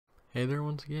Hey there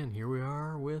once again, here we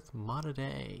are with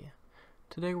Mod-a-day.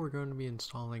 Today we're going to be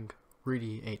installing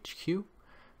Rudy HQ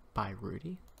by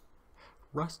Rudy,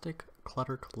 Rustic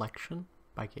Clutter Collection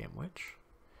by Gamwitch,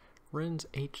 Rin's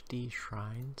HD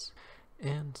Shrines,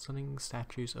 and Stunning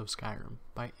Statues of Skyrim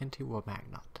by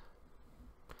Anti-Womagnot.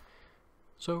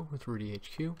 So with Rudy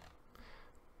HQ,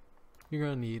 you're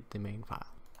going to need the main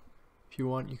file. If you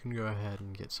want, you can go ahead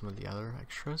and get some of the other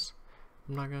extras.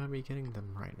 I'm not going to be getting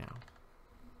them right now.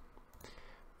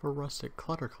 For Rustic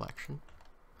Clutter Collection,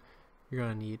 you're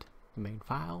going to need the main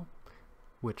file.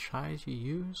 Which size you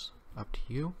use, up to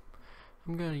you.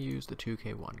 I'm going to use the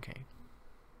 2K 1K.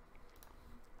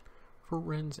 For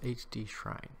Rin's HD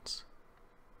Shrines,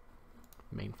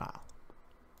 main file.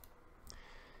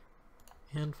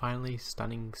 And finally,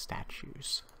 Stunning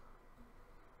Statues.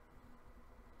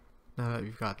 Now that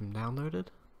you've got them downloaded,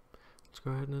 let's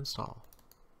go ahead and install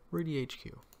Rudy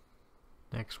HQ.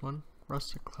 Next one,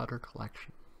 Rustic Clutter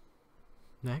Collection.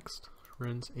 Next,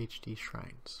 Rin's HD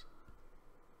Shrines.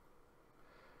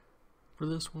 For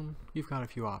this one, you've got a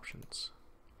few options.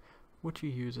 What you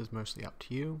use is mostly up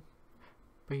to you,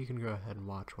 but you can go ahead and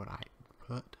watch what I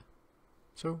put.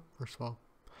 So, first of all,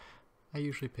 I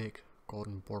usually pick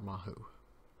Golden Bormahu.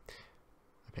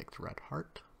 I pick the Red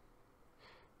Heart,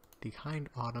 the Kind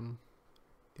Autumn,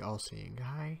 the All-Seeing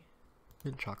Guy,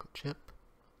 Mint Chocolate Chip,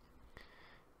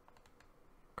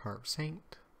 Carved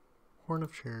Saint, Horn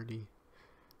of Charity,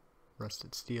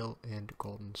 Rusted Steel, and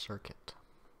Golden Circuit.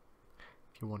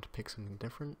 If you want to pick something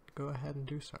different, go ahead and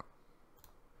do so.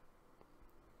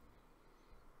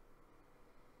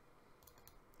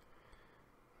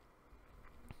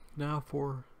 Now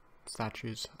for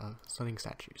statues, stunning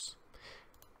statues.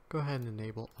 Go ahead and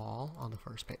enable all on the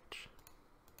first page.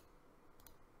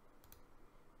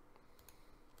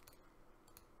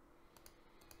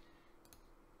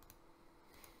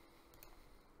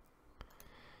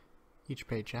 Each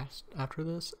page after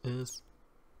this is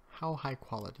how high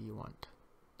quality you want.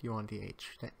 Do you want the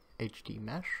HD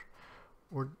mesh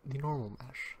or the normal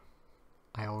mesh?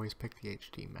 I always pick the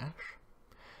HD mesh.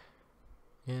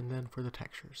 And then for the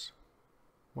textures,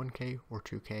 1K or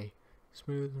 2K,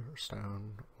 smooth or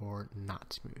stone or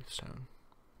not smooth stone.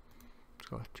 Let's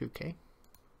go with 2K.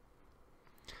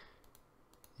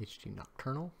 HD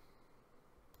Nocturnal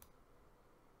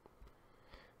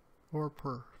or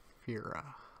Porphyra.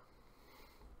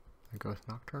 I go with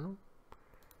Nocturnal.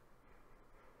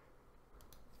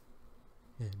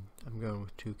 And I'm going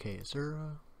with 2K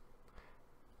Azura.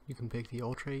 You can pick the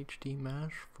Ultra HD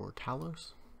mesh for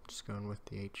Talos. Just going with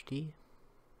the HD.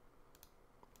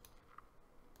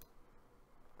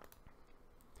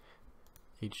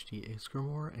 HD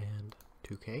Isgrimor and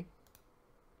 2K.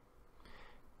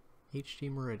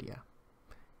 HD Meridia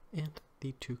and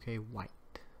the 2K White.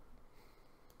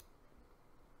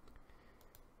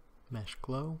 Mesh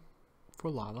Glow for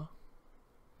Lava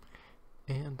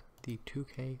and the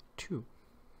 2K2.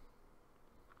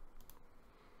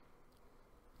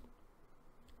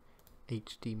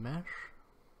 HD Mesh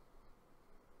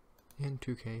and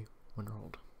 2K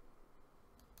Winterhold.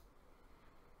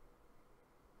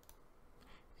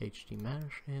 HD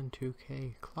Mesh and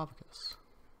 2K Clavicus.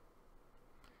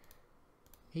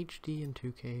 HD and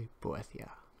 2K Boethia.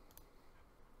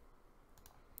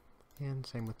 And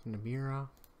same with Namira.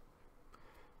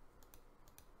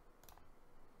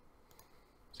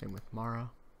 Same with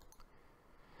Mara.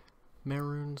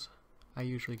 Maroons, I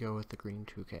usually go with the green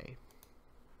 2K.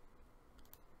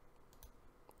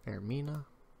 Ermina,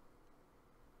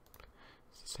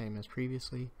 it's the same as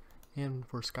previously. And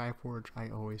for Skyforge, I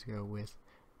always go with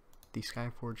the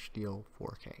Skyforge Steel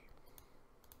 4K.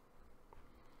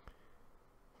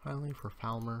 Finally, for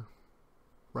Falmer,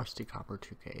 Rusty Copper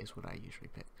 2K is what I usually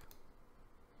pick.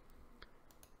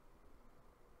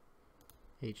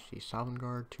 HD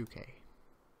Sovngarde 2K.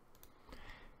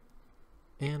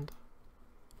 And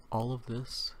all of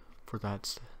this,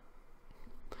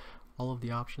 all of the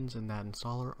options in that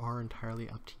installer are entirely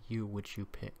up to you which you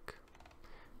pick.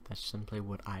 That's simply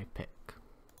what I pick.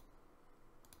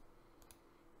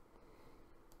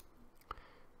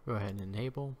 Go ahead and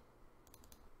enable.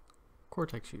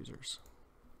 Cortex users,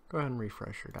 go ahead and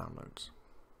refresh your downloads.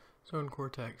 So in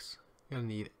Cortex, you're going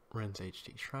to need Rin's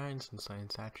HD Shrines and Stunning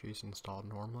Statues installed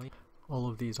normally. All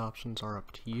of these options are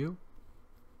up to you.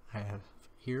 I have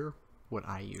here what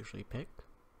I usually pick,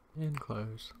 and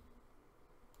close.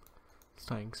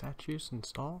 Stunning Statues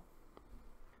install.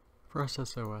 For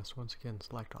SSOS, once again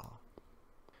select all.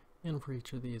 And for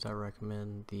each of these I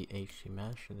recommend the HD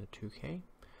Mesh and the 2K.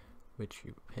 Which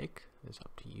you pick is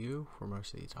up to you for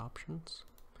most of these options.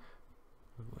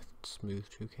 With smooth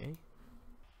 2K.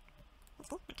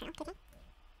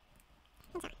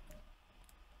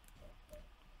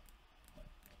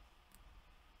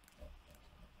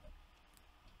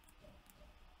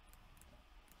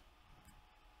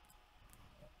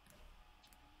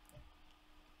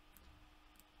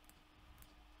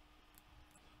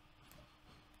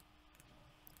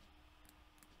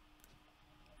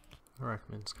 I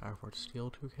recommend Skyward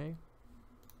Steel 2K.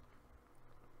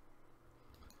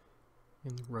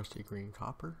 And Rusty Green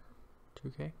Copper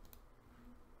 2K.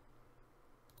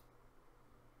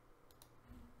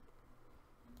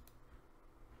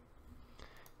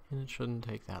 And it shouldn't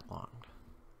take that long.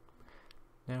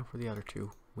 Now for the other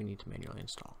two, we need to manually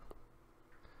install.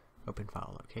 Open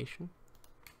File Location.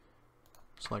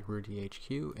 Select Rudy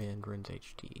HQ and Rins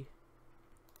HD.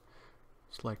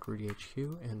 Select Rudy HQ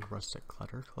and Rustic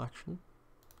Clutter Collection.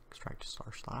 Extract to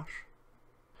 //.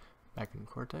 Back in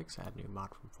Cortex, add new mod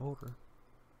from folder.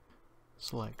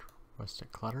 Select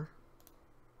Rustic Clutter.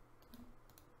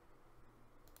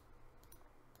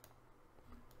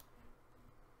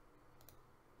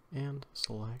 And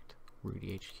select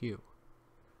Rudy HQ.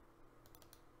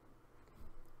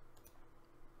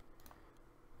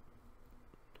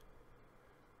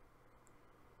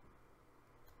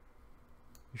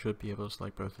 You should be able to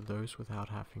select both of those without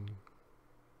having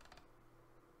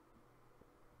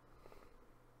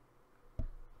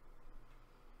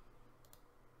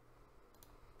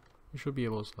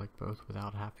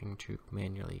to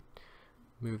manually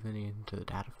move any into the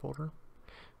data folder.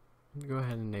 And go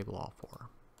ahead and enable all four.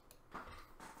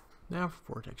 Now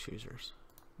for Vortex users,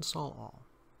 install all.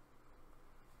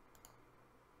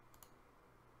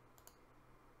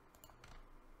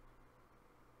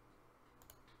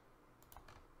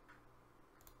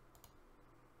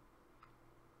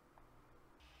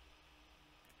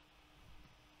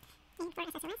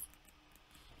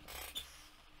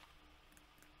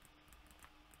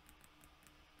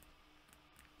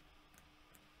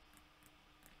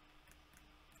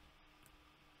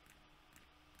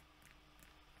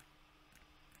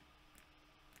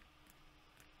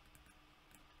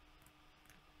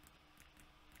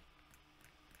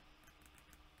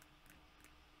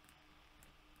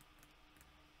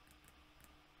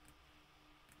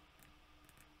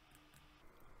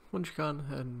 Once you've gone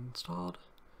ahead and installed,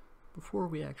 before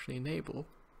we actually enable,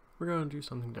 we're going to do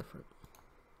something different.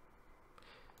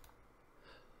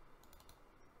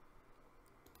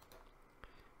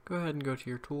 Go ahead and go to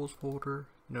your Tools folder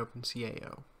and open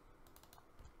CAO.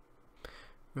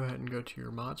 Go ahead and go to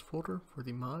your Mods folder for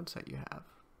the mods that you have.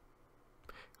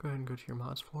 Go ahead and go to your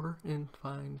Mods folder and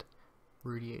find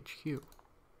Rudy HQ.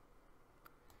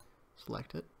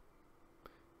 Select it.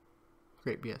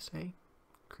 Create BSA.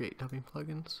 Create dubbing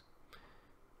plugins.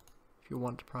 If you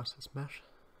want to process mesh,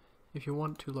 if you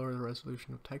want to lower the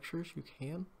resolution of textures, you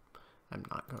can. I'm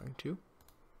not going to.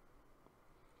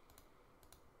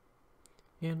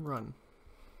 And run.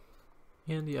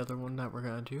 And the other one that we're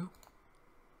going to do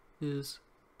is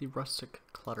the Rustic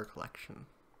Clutter Collection.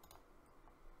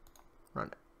 Run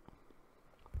it.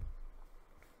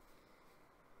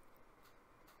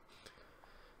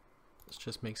 This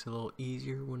just makes it a little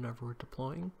easier whenever we're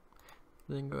deploying.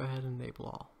 Then go ahead and enable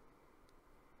all.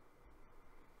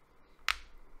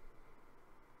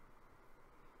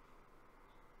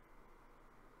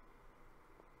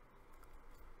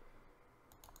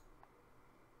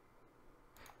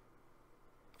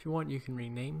 If you want, you can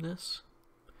rename this.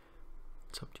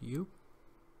 It's up to you.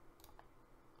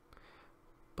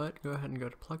 But go ahead and go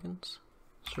to plugins,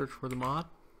 search for the mod,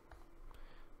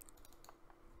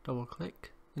 double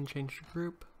click, and change the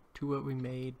group to what we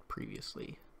made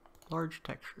previously. Large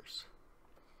textures.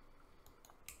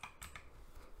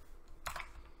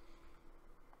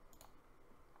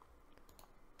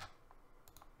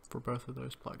 For both of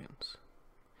those plugins.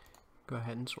 Go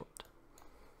ahead and sort.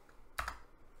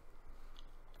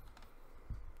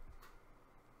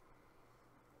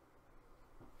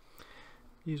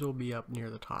 These will be up near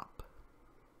the top.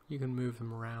 You can move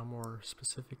them around more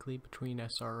specifically between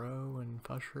SRO and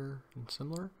Fusher and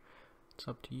similar. It's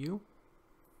up to you.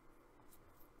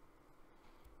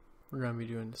 We're going to be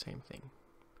doing the same thing.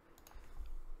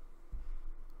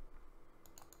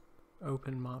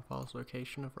 Open mod files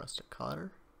location of Rustic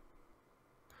Clutter.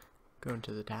 Go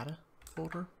into the data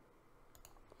folder.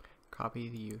 Copy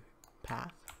the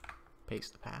path.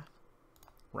 Paste the path.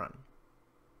 Run.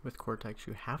 With Cortex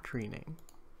you have to rename.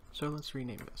 So let's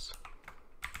rename this.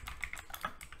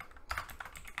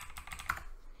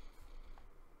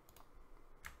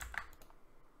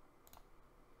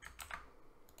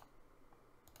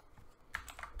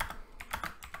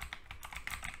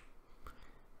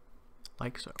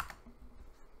 Like so.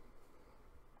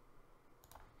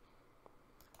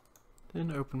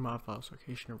 Then open mod files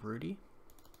location of Rudy.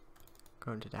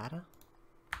 Go into data.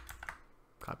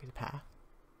 Copy the path.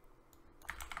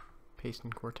 Paste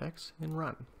in Cortex and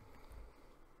run.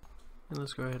 And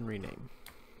let's go ahead and rename.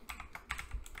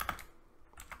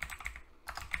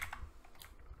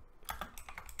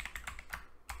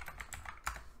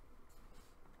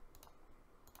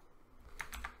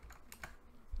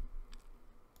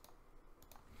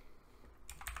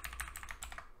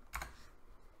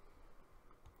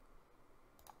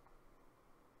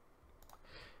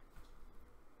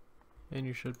 And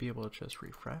you should be able to just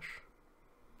refresh.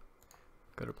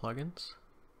 Go to plugins.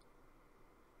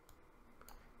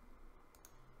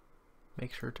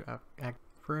 Make sure to act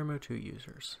for MO2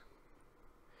 users.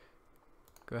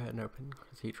 Go ahead and open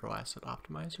Cathedral Asset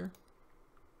Optimizer.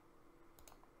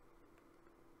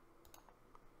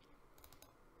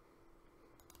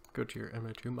 Go to your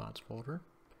MO2 mods folder.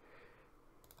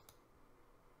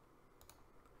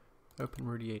 Open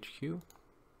Rudy HQ.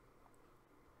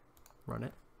 Run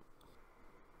it.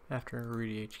 After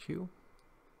Rudy HQ,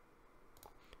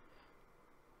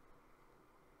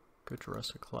 go to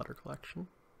Rustic Clutter Collection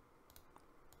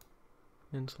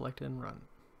and select it and run.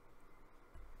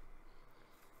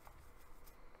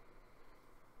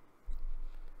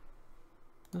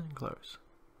 Then close.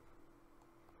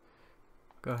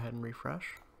 Go ahead and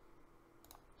refresh.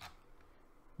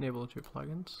 Enable the two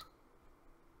plugins.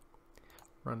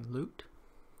 Run loot.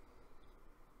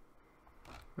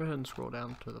 Go ahead and scroll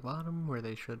down to the bottom where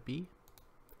they should be.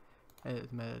 Edit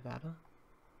the metadata.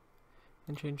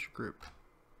 And change the group.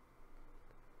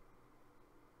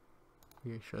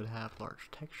 You should have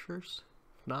large textures.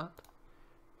 If not,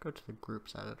 go to the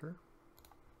groups editor.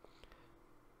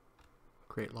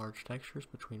 Create large textures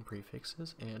between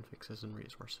prefixes and fixes and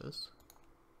resources.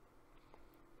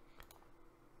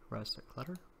 Rustic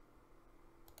clutter.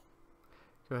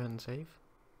 Go ahead and save.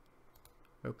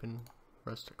 Open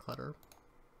Rustic clutter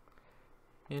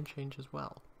and change as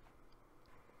well.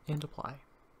 And apply.